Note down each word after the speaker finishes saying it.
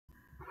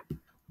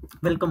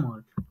Welcome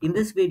all. In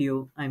this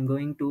video, I'm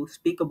going to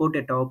speak about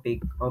a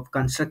topic of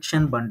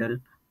construction bundle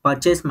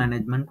purchase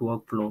management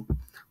workflow.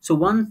 So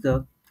once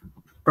the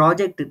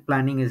project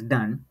planning is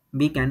done,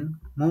 we can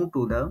move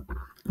to the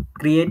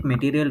create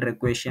material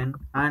requisition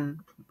and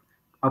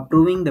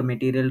approving the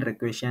material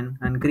requisition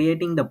and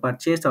creating the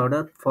purchase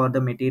order for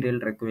the material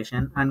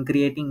requisition and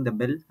creating the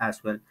bill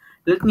as well.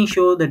 Let me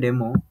show the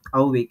demo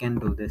how we can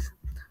do this.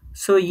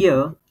 So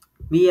here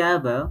we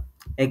have a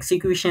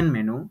execution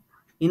menu.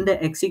 In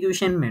the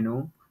execution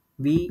menu,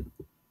 we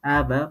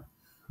have a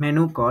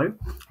menu called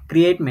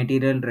create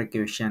material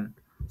requisition.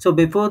 So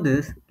before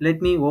this,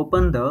 let me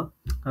open the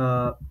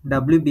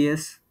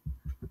WBS.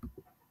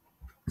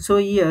 So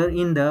here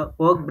in the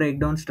work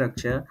breakdown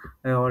structure,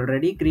 I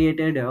already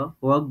created a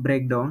work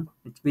breakdown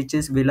which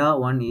is Villa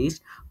 1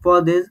 East.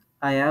 For this,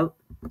 I have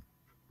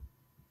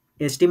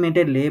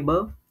estimated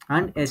labor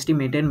and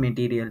estimated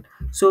material.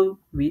 So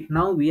we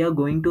are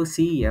going to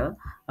see a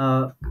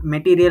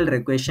material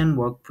requisition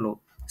workflow.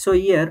 So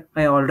here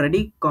I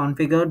already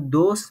configured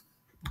those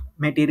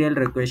material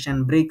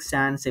requisition bricks,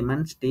 sand,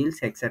 cement, steels,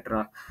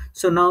 etc.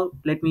 So now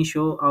let me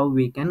show how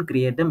we can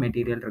create the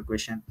material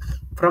requisition.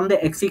 From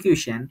the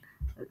execution,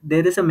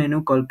 there is a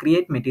menu called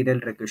create material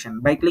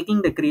requisition. By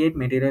clicking the create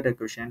material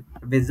requisition,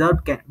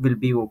 will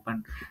be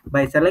open.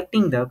 By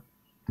selecting the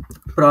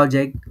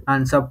project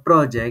and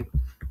sub-project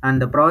and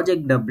the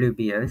project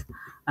WPS,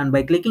 and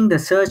by clicking the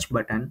search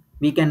button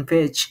we can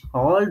fetch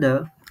all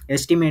the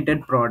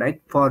estimated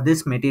product for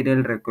this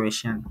material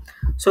requisition.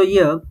 So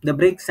here the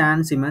brick,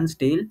 sand, cement,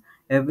 steel,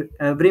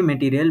 every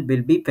material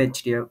will be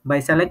fetched here. By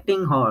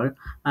selecting all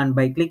and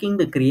by clicking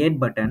the create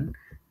button,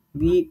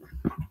 we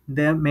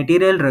the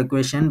material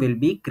requisition will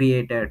be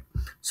created.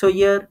 So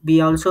here we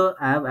also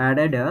have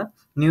added a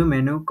new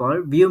menu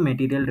called view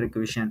material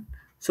requisition.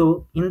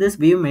 So in this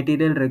view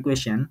material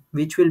requisition,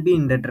 which will be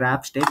in the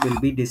draft state, will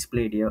be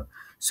displayed here.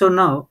 So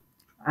now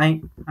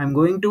I'm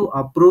going to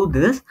approve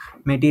this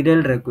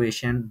material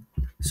requisition.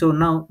 So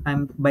now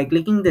I'm by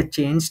clicking the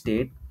change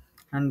state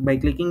and by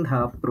clicking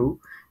the approve,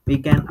 we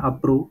can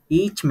approve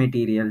each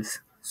materials.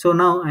 So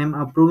now I'm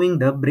approving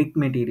the brick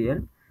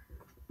material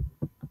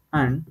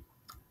and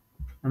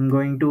I'm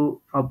going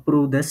to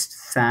approve the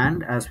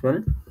sand as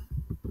well.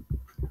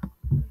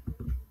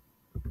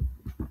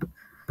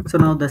 So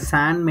now the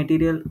sand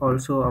material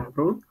also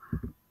approved,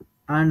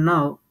 and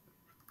now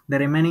the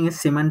remaining is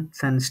cement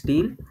and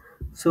steel.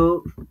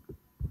 So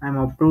I'm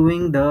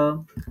approving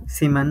the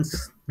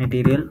cements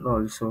material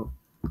also.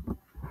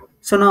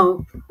 So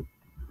now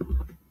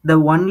the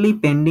only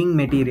pending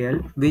material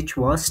which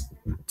was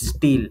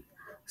steel.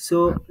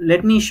 So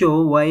let me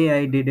show why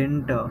I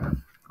didn't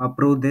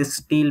approve this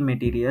steel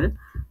material.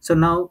 So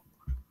now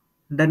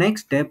the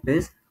next step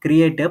is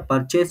create a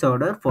purchase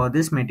order for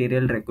this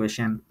material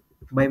requisition.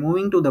 By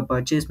moving to the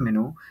purchase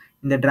menu,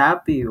 in the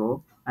draft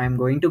view, I am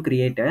going to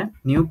create a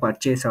new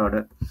purchase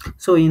order.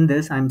 So in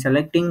this, I am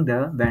selecting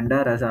the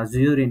vendor as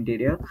Azure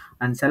Interior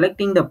and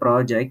selecting the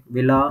project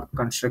Villa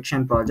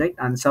Construction Project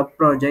and sub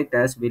project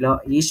as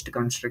Villa East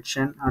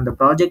Construction, and the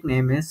project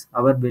name is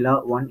our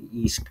Villa 1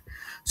 East.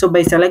 So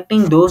by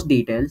selecting those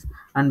details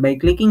and by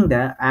clicking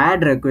the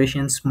add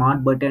requisition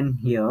smart button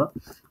here,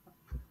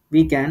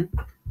 we can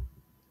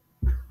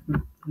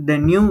the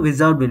new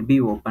wizard will be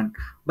open.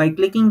 By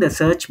clicking the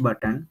search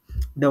button,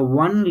 the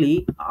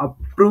only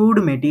approved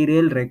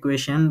material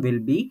requisition will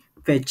be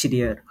fetched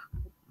here.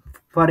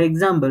 For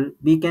example,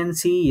 we can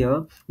see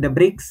here the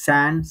bricks,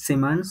 sand,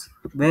 cements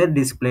were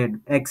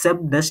displayed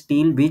except the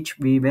steel which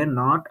we were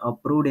not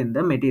approved in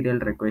the material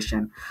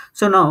requisition.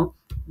 So now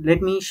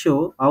let me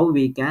show how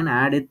we can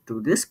add it to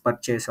this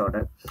purchase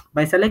order.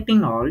 By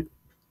selecting all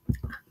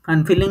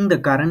and filling the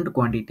current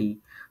quantity.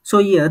 So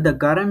here the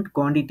current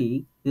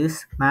quantity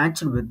is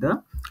matched with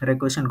the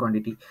requisition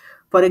quantity.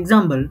 For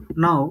example,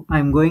 now I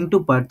am going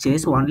to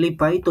purchase only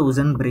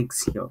 5000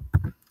 bricks here.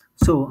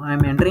 So I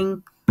am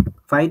entering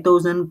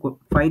 5000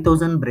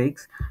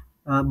 bricks,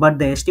 but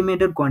the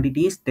estimated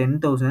quantity is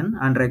 10,000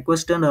 and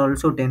requested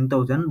also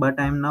 10,000, but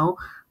I am now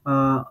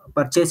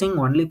purchasing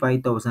only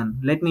 5000.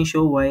 Let me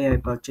show why I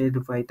purchased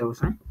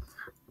 5000.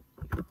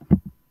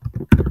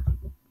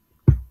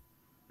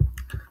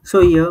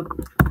 So here,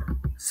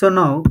 so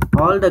now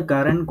all the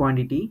current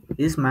quantity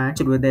is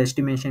matched with the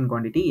estimation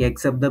quantity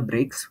except the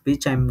bricks,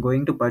 which I'm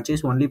going to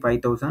purchase only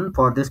 5000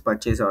 for this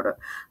purchase order.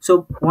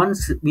 So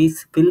once we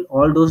fill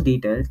all those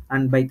details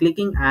and by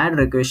clicking add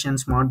requisition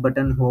smart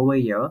button over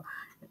here,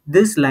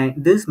 this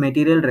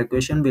material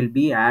requisition will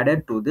be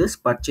added to this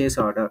purchase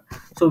order.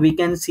 So we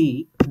can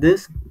see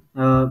this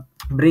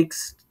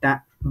bricks,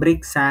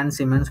 sand,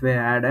 cements were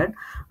added,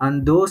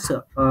 and those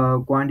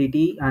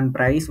quantity and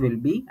price will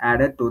be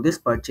added to this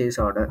purchase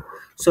order.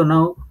 So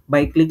now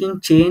by clicking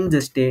change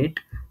the state,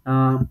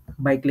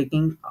 by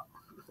clicking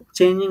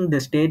changing the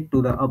state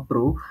to the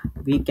approve,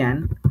 we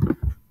can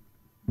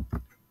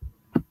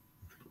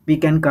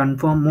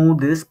confirm move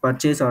this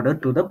purchase order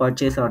to the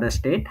purchase order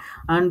state.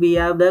 And we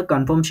have the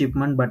confirm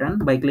shipment button.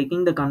 By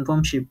clicking the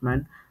confirm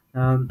shipment,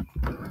 um,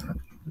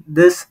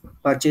 this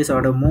purchase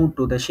order move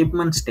to the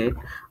shipment state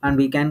and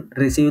we can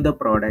receive the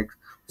product.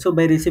 So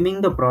by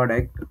receiving the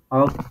product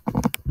of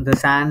the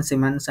sand,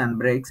 cements and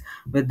bricks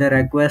with the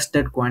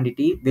requested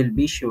quantity will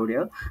be showed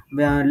here.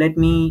 Let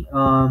me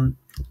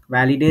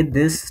validate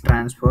this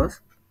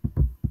transfers.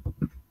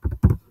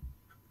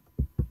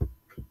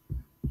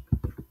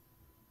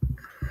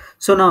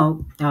 So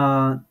now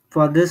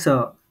for this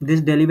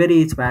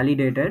delivery is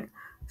validated.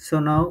 So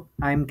now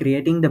I'm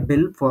creating the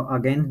bill for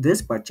against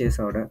this purchase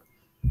order,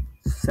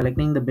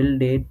 selecting the bill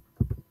date,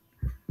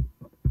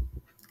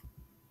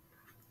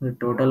 the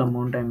total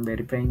amount, I'm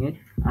verifying it,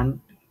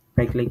 and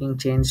by clicking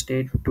change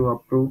state to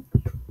approve.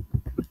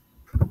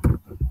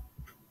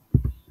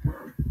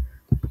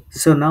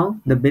 So now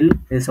the bill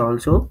is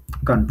also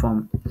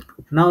confirmed.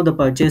 Now the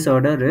purchase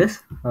order is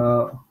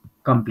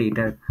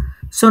completed.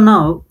 So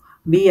now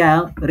we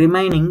have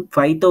remaining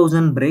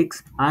 5000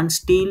 bricks and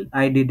still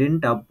I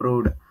didn't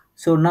upload.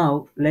 So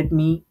now let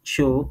me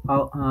show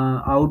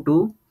how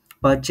to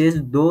purchase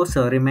those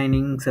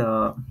remaining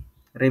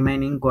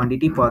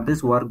quantity for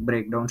this work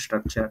breakdown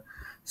structure.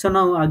 So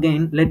now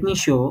again let me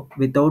show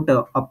without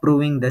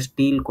approving the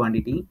steel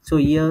quantity. So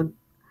here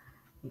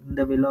in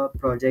the Villa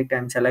project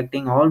I'm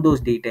selecting all those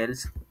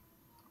details,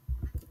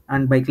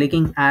 and by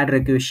clicking add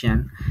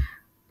requisition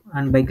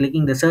and by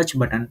clicking the search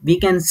button we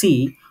can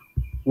see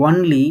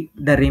only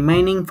the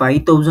remaining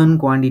 5000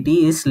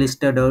 quantity is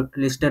listed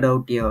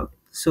out here.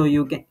 So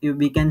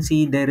we can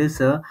see there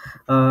is a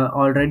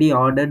already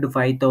ordered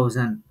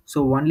 5000.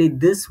 So only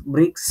this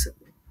bricks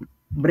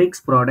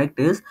product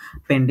is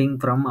pending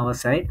from our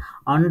side.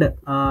 And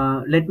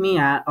let me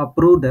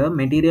approve the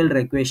material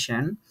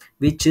requisition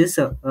which is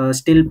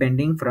still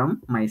pending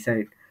from my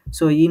side.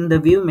 So in the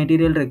view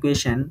material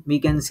requisition we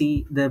can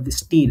see the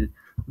steel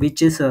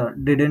which is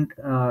didn't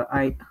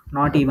I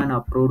not even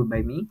approved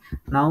by me.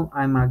 Now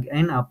I'm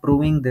again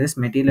approving this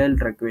material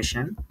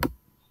requisition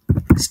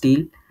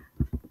steel.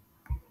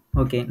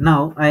 Okay,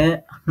 now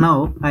I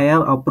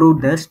have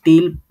approved the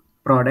steel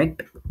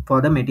product for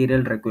the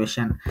material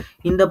requisition.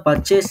 In the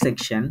purchase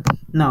section,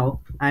 now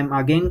I'm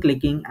again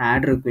clicking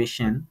add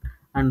requisition,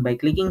 and by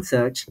clicking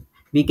search,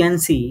 we can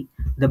see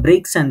the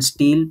bricks and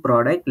steel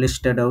product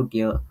listed out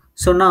here.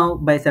 So now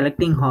by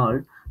selecting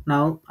all,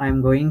 now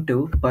I'm going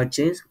to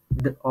purchase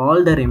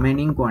all the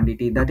remaining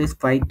quantity, that is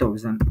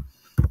 5000.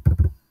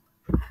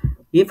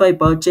 If I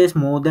purchase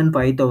more than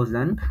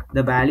 5000,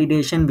 the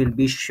validation will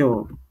be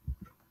shown.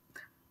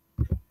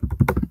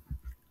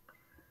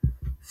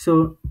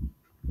 So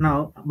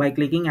now by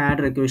clicking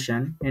add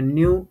requisition, a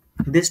new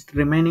this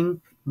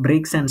remaining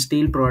bricks and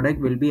steel product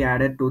will be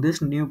added to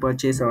this new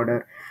purchase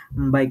order.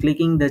 By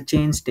clicking the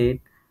change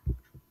state,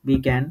 we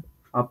can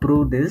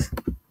approve this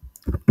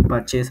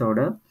purchase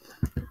order,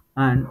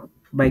 and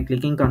by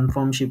clicking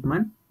confirm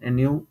shipment, a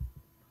new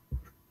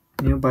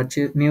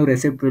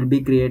receipt will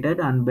be created,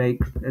 and by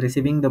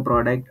receiving the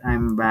product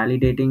I'm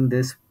validating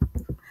this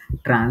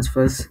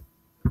transfers.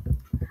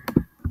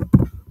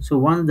 So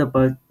once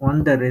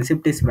the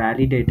receipt is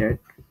validated,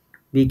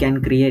 we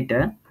can create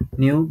a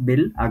new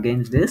bill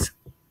against this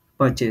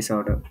purchase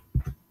order.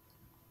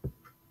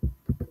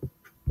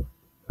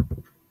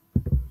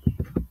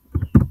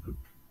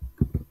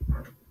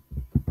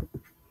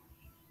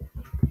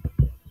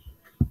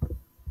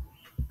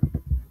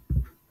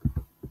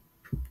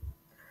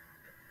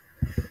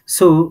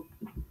 So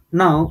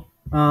now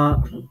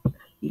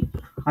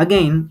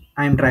again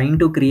I'm trying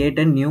to create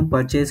a new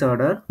purchase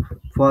order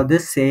for the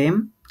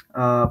same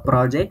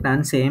project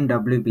and same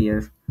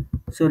WBS.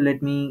 So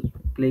let me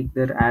click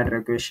the add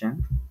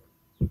requisition.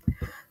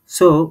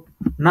 So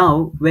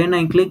now when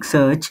I click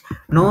search,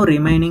 no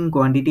remaining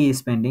quantity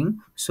is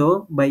pending.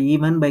 So by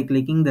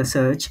clicking the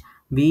search,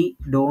 we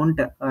don't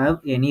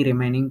have any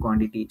remaining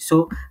quantity.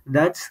 So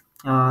that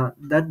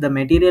the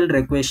material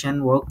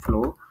requisition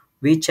workflow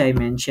which I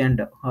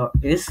mentioned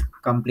is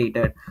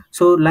completed.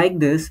 So like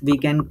this, we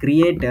can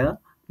create a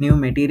new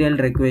material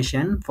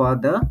requisition for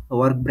the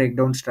work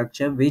breakdown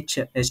structure, which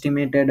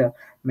estimated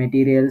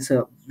materials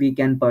we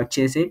can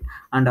purchase it,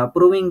 and by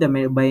approving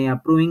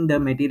the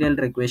material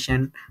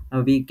requisition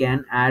we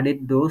can add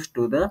it those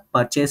to the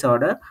purchase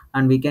order,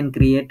 and we can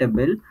create a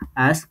bill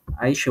as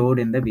I showed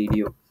in the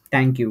video.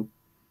 Thank you.